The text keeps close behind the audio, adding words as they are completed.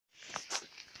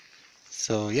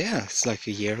So yeah, it's like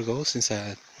a year ago since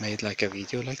I made like a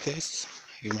video like this.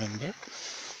 You remember?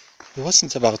 It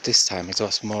wasn't about this time, it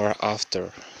was more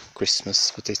after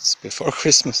Christmas, but it's before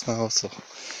Christmas now. So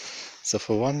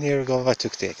for 1 year ago I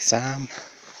took the exam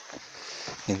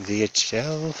in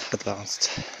VHL,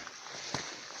 Advanced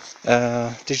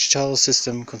Digital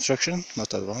System Construction,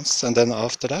 not Advanced, and then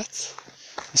after that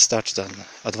I started on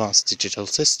Advanced Digital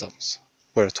Systems,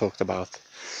 where I talked about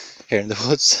here in the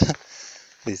woods.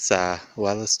 This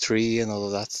wellness tree and all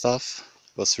of that stuff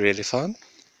was really fun.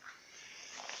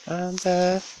 And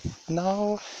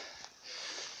now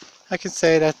I can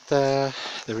say that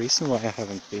the reason why I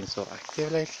haven't been so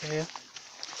active lately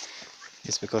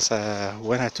is because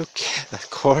when I took that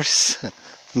course, I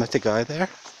met a guy there,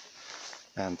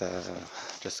 and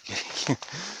just kidding,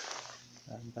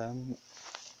 and then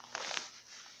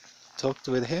talked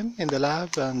with him in the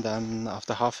lab, and then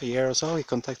after half a year or so he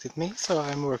contacted me, so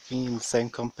I'm working in the same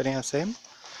company as him,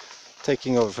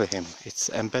 taking over for him. It's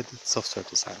embedded software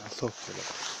design. I'll talk to you.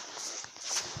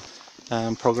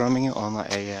 I'm programming on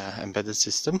a embedded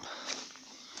system,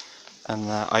 an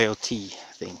IoT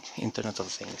thing, Internet of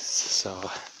Things. So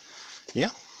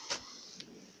yeah,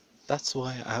 that's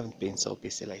why I haven't been so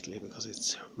busy lately, because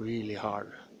it's really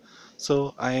hard.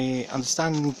 So I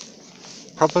understand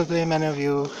probably many of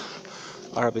you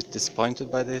are a bit disappointed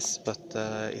by this, but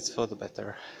it's for the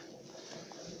better.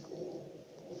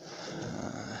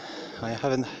 I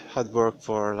haven't had work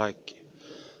for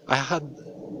I had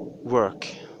work,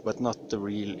 but not the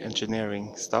real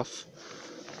engineering stuff,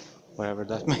 whatever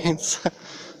that means.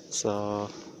 So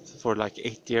for like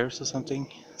 8 years or something.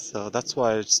 So that's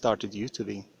why I started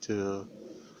YouTubing, to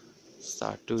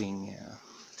start doing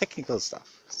technical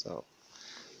stuff. So,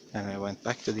 and I went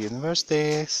back to the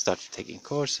university, started taking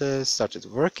courses, started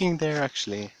working there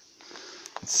actually.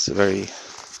 It's very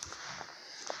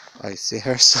icy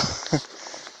here,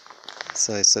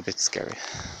 so it's a bit scary.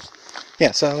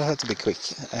 Yeah, so I'll have to be quick,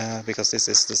 because this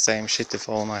is the same shitty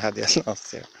phone I had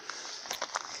last year.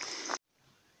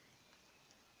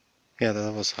 Yeah,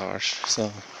 that was harsh.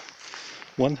 So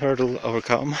one hurdle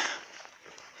overcome.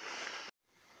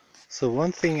 So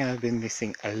one thing I've been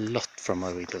missing a lot from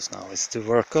my videos now is to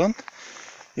work on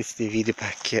is the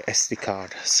VideoPac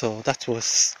SDcart. So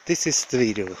this is the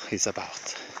video is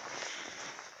about.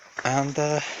 And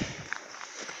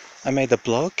I made a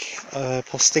blog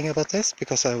posting about this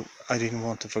because I didn't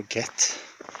want to forget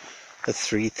the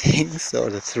 3 things or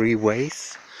the 3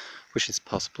 ways which is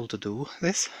possible to do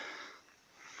this.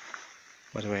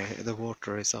 By the way, the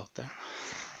water is out there.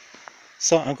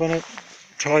 So I'm gonna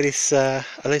try this a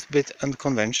little bit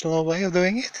unconventional way of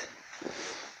doing it.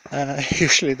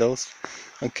 Usually those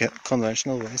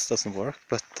conventional ways doesn't work,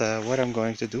 but what I'm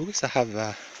going to do is I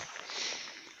have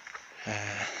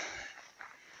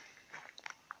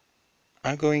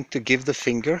I'm going to give the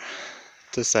finger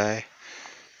to say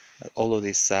all of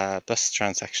these bus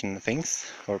transaction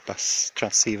things or bus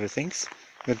transceiver things.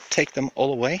 I'm going to take them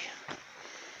all away.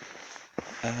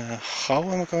 How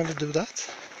am I going to do that?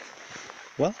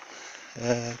 Well,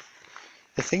 the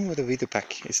thing with the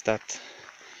VideoPac is that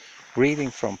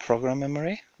reading from program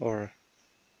memory or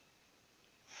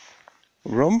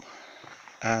ROM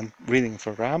and reading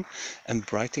from RAM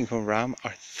and writing from RAM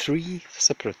are 3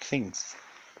 separate things.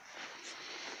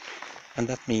 And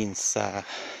that means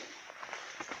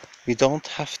we don't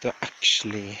have to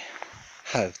actually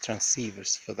have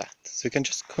transceivers for that. So you can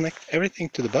just connect everything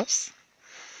to the bus,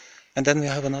 and then we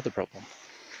have another problem.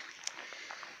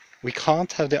 We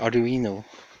can't have the Arduino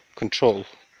control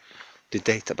the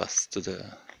data bus to the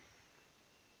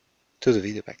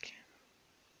VideoPac.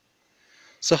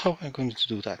 So how am I going to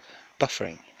do that?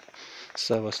 Buffering.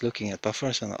 So I was looking at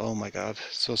buffers and oh my god,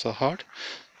 so hard.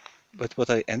 But what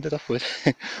I ended up with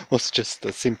was just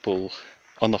a simple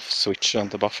on-off switch on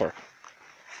the buffer.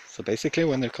 So basically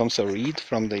when there comes a read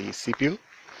from the CPU,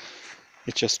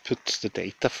 it just puts the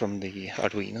data from the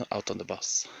Arduino out on the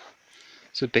bus.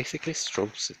 So it basically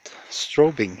strobes it.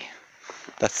 Strobing,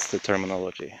 that's the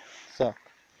terminology. So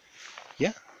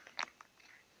yeah,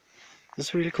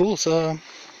 it's really cool. So,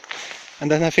 and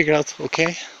then I figured out,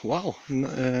 okay, wow,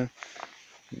 I'm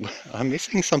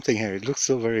missing something here. It looks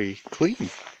so very clean.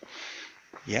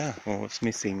 Yeah, I was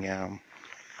missing,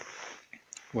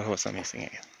 what was I missing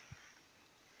again?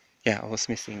 Yeah, I was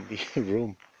missing the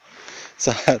room.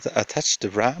 So I had attached the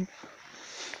RAM,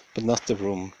 but not the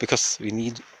room, because we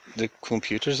need the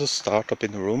computers to start up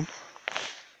in the room.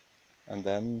 And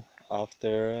then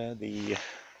after the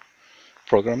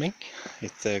programming,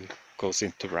 it goes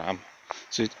into RAM.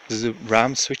 So the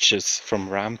RAM switches from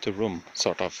RAM to room,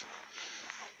 sort of.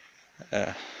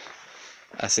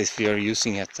 As if we are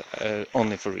using it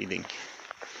only for reading.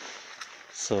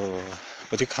 So,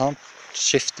 but you can't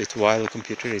shift it while the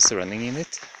computer is running in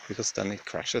it, because then it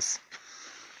crashes.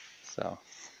 So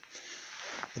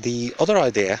the other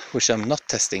idea, which I'm not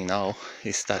testing now,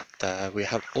 is that we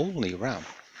have only RAM.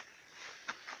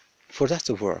 For that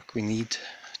to work, we need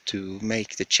to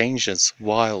make the changes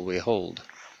while we hold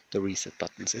the reset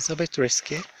buttons. It's a bit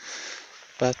risky,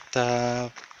 but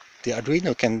the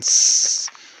Arduino can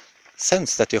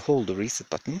sense that you hold the reset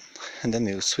button, and then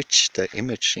you switch the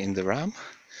image in the RAM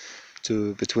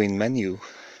to between menu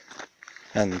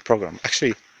and program,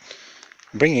 actually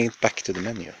bringing it back to the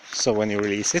menu. So when you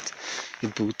release it,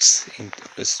 it boots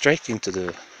straight into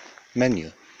the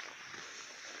menu.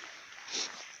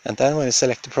 And then when you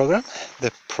select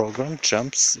the program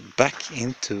jumps back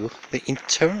into the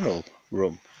internal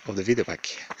room of the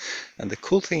VideoPac. And the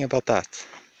cool thing about that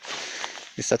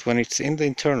is that when it's in the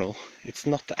internal, it's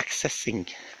not accessing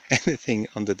anything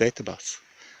on the data bus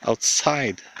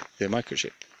outside the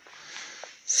microchip.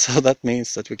 So that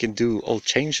means that we can do all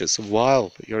changes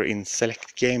while you're in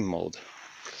select game mode,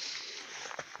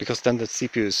 because then the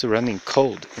CPU is running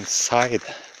code inside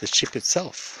the chip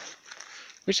itself,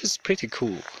 which is pretty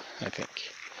cool, I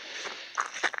think.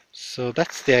 So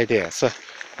that's the idea. So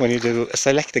when you do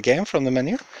select a game from the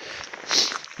menu,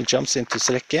 it jumps into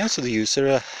select game, so the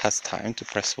user has time to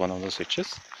press one of the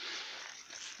switches.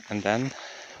 And then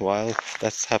while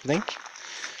that's happening,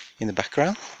 in the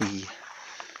background we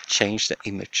change the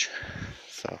image.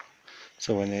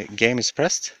 So when the game is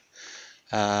pressed,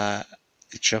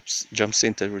 it jumps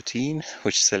into routine,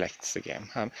 which selects the game.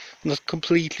 I'm not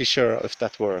completely sure if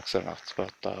that works or not,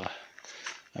 but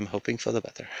I'm hoping for the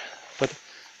better. But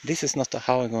this is not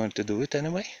how I'm going to do it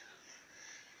anyway.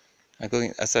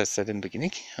 As I said in the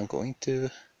beginning, I'm going to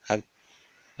have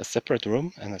a separate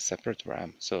room and a separate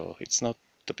RAM, so it's not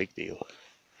a big deal.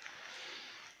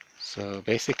 So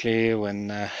basically,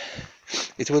 when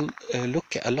it will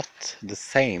look a lot the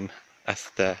same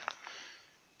as the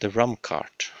RAM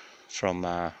cart from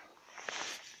I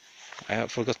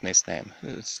have forgotten his name,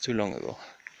 it's too long ago.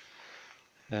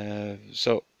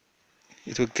 So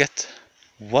it will get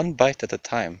one byte at a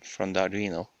time from the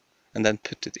Arduino and then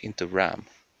put it into RAM.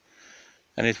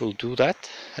 And it will do that.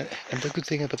 And the good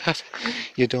thing about that,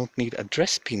 you don't need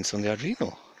address pins on the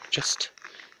Arduino. Just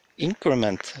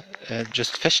increment,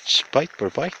 just fetch byte per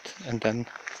byte and then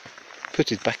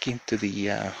put it back into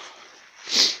the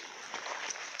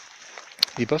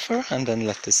buffer, and then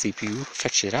let the CPU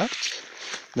fetch it out,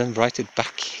 then write it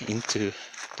back into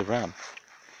the RAM.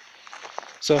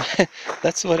 So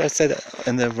that's what I said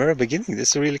in the very beginning.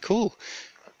 This is really cool.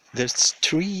 There's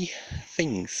three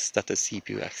things that the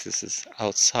CPU accesses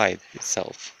outside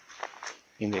itself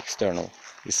in the external.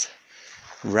 It's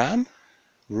RAM,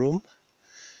 room,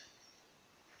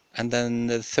 and then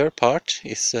the third part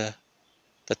is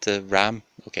that the RAM,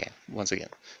 okay, once again,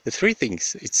 the three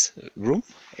things, it's room,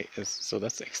 so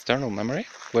that's external memory,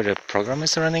 where the program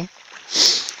is running,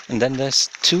 and then there's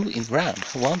two in RAM,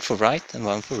 one for write and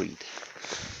one for read.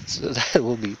 So that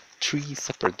will be three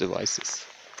separate devices.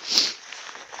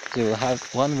 So you'll have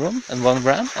one room and one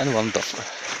RAM and one buffer.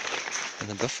 And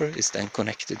the buffer is then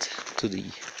connected to the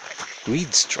read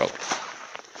strobe.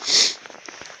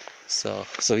 So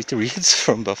it reads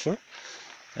from buffer,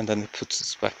 and then it puts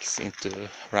it back into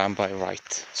RAM by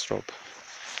write strobe.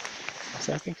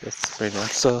 So I think that's pretty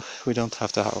nice. So we don't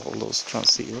have to have all those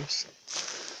transceivers.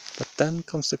 But then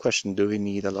comes the question, do we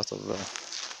need a lot of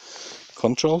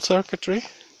control circuitry?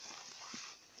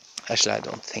 Actually, I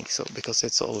don't think so, because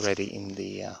it's already in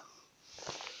the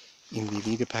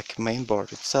VideoPac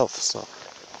mainboard itself. So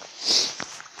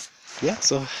yeah,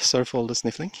 so sorry for all the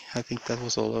sniffling. I think that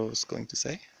was all I was going to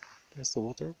say. There's the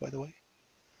water, by the way.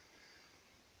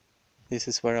 This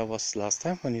is where I was last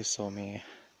time when you saw me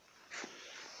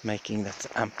making that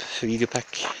amp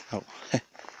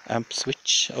amp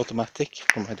switch automatic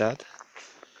for my dad.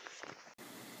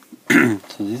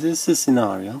 So this is the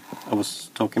scenario I was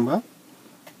talking about.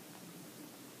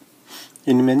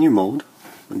 In the menu mode,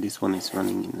 when this one is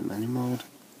running in the menu mode,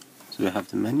 so we have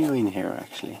the menu in here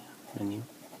actually.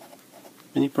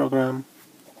 Menu program.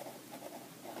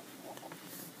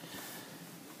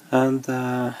 And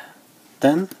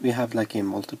then we have like a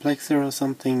multiplexer or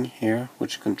something here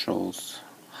which controls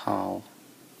how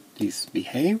these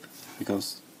behave,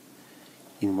 because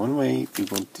in one way we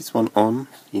want this one on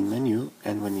in menu,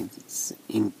 and when it's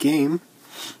in game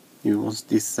you want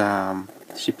this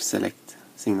chip select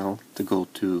signal to go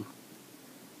to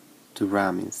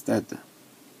RAM instead.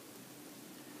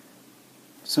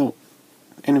 So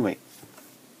anyway,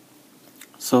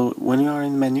 so when you are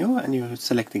in menu and you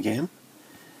select a game,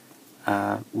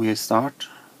 we start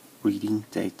reading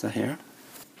data here.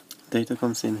 data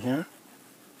comes in here,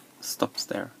 stops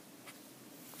there.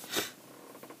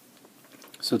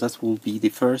 So that will be the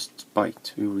first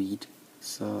byte we read.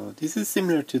 So this is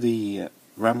similar to the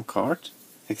RAM card,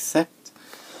 except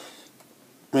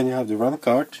when you have the RAM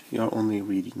card, you're only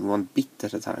reading 1 bit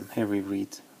at a time. Here we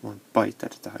read 1 byte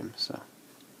at a time. So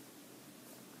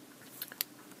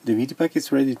the VideoPac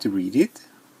is ready to read it.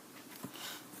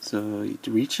 So it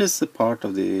reaches a part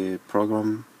of the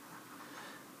program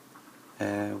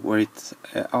where it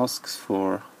asks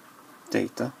for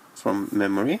data from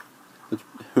memory. But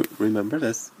remember,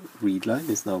 this read line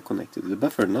is now connected to the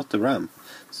buffer, not the RAM.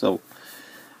 So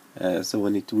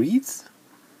when it reads,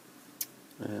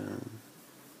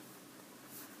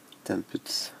 then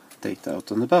puts data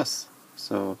out on the bus.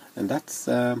 So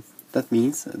that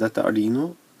means that the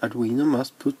Arduino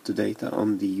must put the data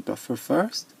on the buffer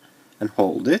first and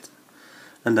hold it,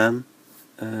 and then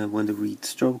when the read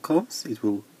strobe comes, it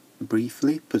will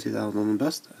briefly put it out on the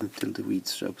bus until the read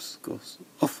strobe goes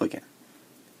off again.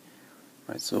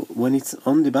 Right, so when it's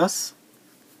on the bus,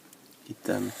 it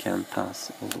then can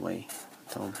pass all the way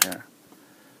down here.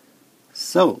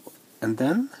 So, and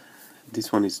then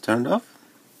this one is turned off.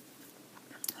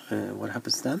 What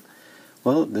happens then?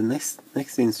 Well, the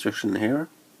next instruction here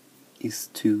is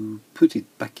to put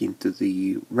it back into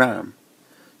the RAM.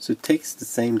 So it takes the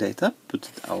same data, puts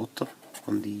it out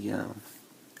on the... I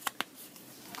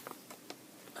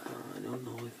don't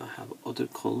know if I have other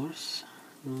colors.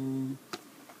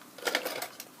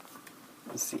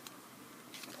 Let's see.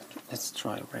 Let's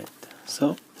try red.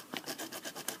 So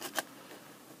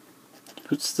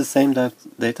puts the same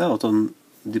data out on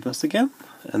the bus again,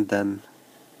 and then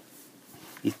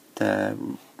it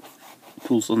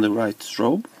pulls on the right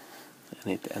strobe,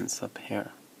 and it ends up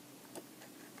here.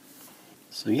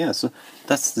 So yeah, so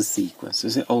that's the sequence.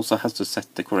 It also has to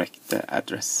set the correct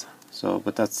address. So,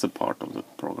 but that's a part of the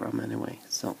program anyway.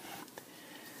 So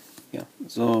yeah,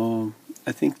 so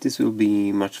I think this will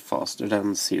be much faster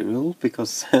than serial,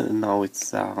 because now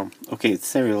it's okay, it's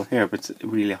serial here, but it's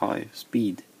really high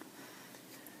speed.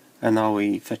 And now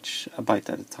we fetch a byte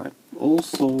at a time.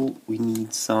 Also, we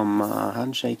need some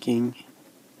handshaking.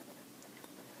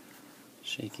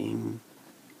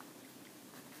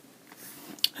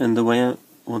 And the way I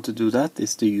want to do that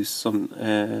is to use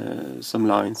some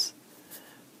lines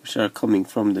which are coming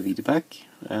from the VideoPac.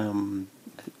 I don't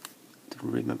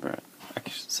remember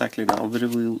exactly now, but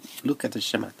we'll look at the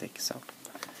schematic. So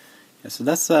yeah, so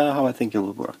that's how I think it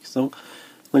will work. So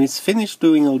when it's finished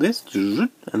doing all this, and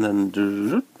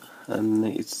then and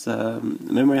its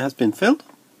memory has been filled.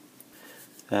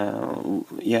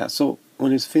 Yeah, so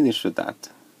when it's finished with that,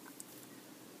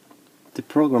 the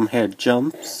program here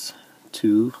jumps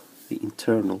to the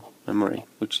internal memory,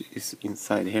 which is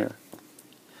inside here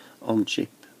on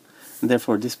chip, and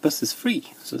therefore this bus is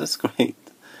free. So that's great.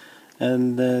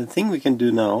 And the thing we can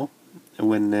do now,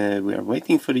 when we are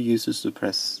waiting for the users to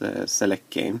press select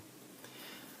game,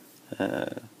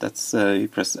 that's you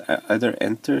press either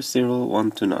enter 0,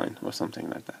 1 to 9 or something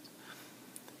like that.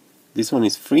 This one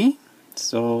is free,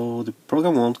 so the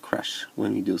program won't crash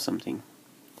when we do something.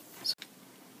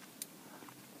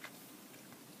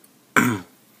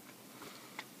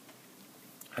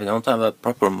 I don't have a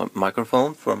proper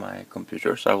microphone for my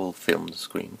computer, so I will film the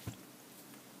screen.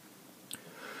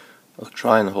 I'll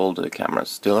try and hold the camera as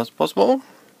still as possible.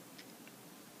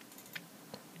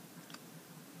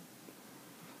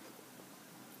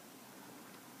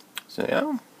 So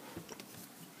yeah.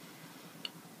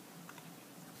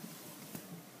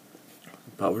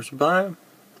 Power supply.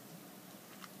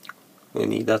 We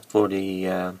need that for the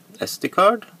SD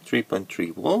card,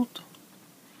 3.3 volt.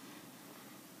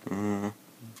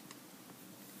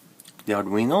 The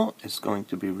Arduino is going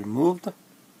to be removed.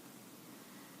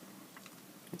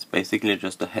 It's basically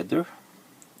just a header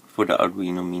for the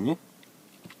Arduino Mini,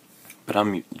 but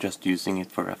I'm just using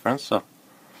it for reference, so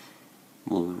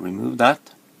we'll remove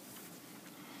that.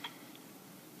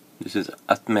 This is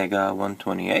Atmega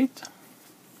 128,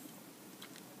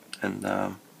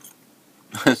 and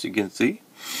as you can see,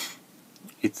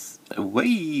 it's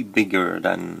way bigger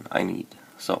than I need.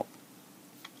 So,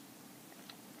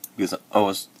 because I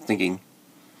was thinking,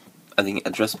 adding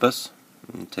address bus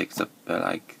takes up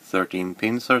like 13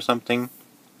 pins or something,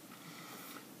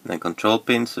 and then control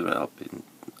pins are up in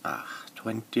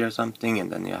 20 or something,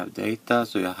 and then you have data,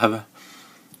 so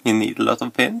you need a lot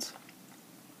of pins.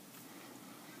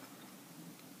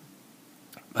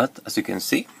 But as you can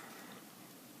see,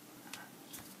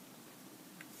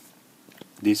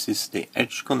 this is the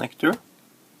edge connector.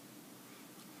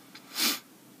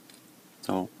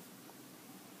 So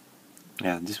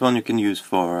yeah, this one you can use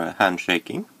for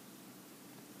handshaking.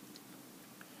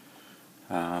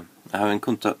 I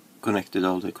haven't connected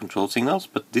all the control signals,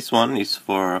 but this one is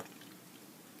for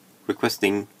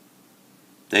requesting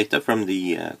data from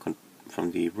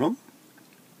the room.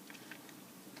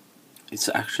 It's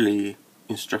actually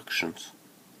instructions.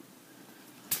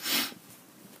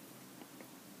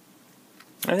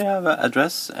 And you have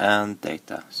address and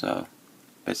data. So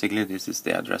basically this is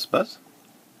the address bus.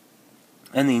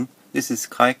 And this is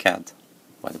KiCad,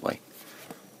 by the way.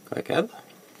 KiCad.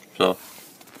 So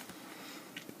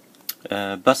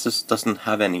buses doesn't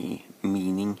have any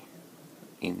meaning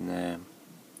in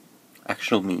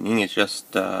actual meaning. It's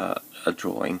just a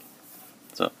drawing.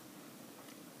 So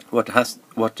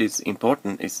what is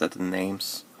important is that the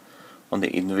names on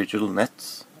the individual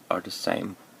nets are the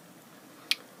same.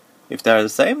 If they are the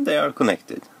same, they are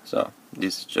connected. So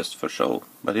this is just for show.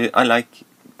 But I like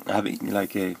having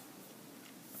like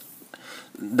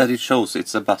that it shows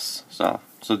it's a bus. So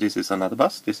this is another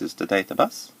bus. This is the data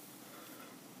bus.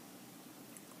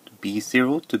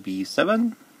 B0 to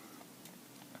B7.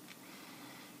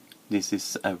 This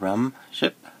is a RAM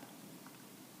chip.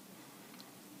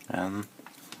 And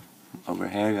over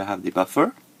here you have the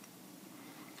buffer.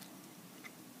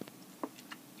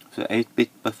 So 8-bit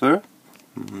buffer.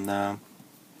 And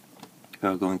we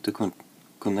are going to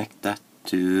connect that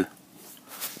to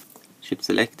chip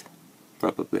select,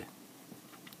 probably.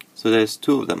 So there's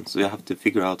two of them, so you have to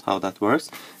figure out how that works.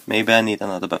 Maybe I need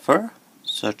another buffer,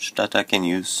 such that I can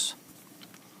use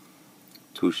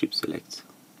two chip selects.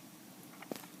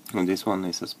 And this one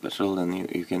is a special,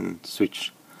 and you can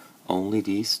switch only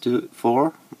these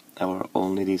four, or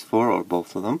only these four, or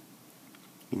both of them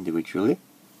individually.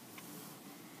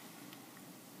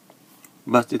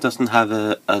 But it doesn't have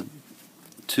a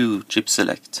two chip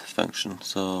select function,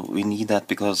 so we need that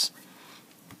because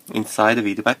inside the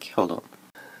VideoPac, hold on,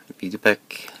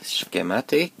 VideoPac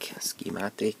schematic,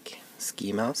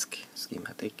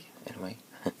 anyway.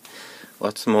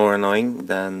 What's more annoying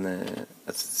than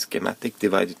a schematic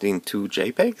divided in two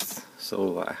JPEGs?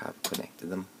 So I have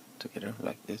connected them together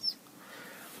like this.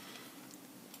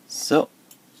 So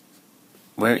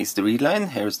where is the read line?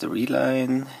 Here's the read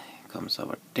line. Comes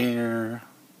over there,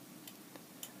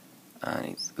 and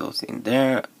it goes in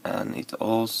there, and it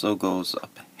also goes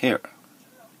up here.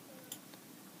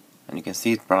 And you can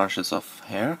see it branches off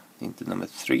here into number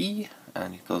 3,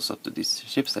 and it goes up to this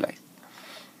chip select.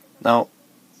 Now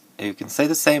you can say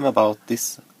the same about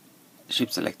this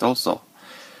chip select also.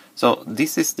 So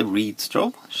this is the read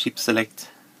strobe, chip select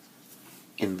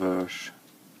inverse,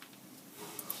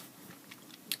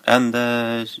 and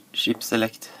the chip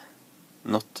select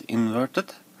not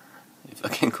inverted, if I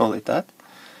can call it that,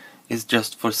 is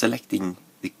just for selecting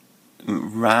the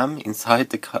RAM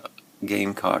inside the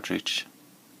game cartridge,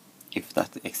 if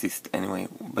that exists anyway,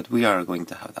 but we are going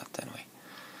to have that anyway.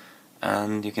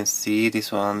 And you can see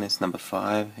this one is number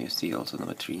 5, you see also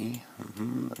number 3,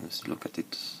 and just look at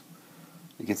it,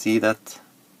 you can see that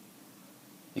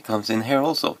it comes in here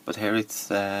also, but here it's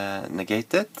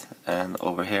negated, and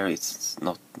over here it's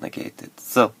not negated.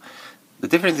 So the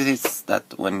difference is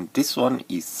that when this one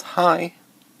is high,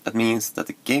 that means that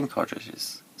the game cartridge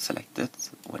is selected.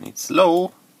 When it's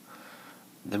low,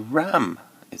 the RAM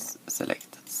is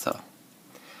selected. So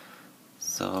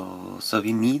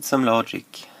we need some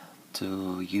logic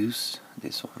to use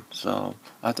this one. So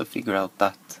I have to figure out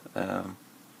that.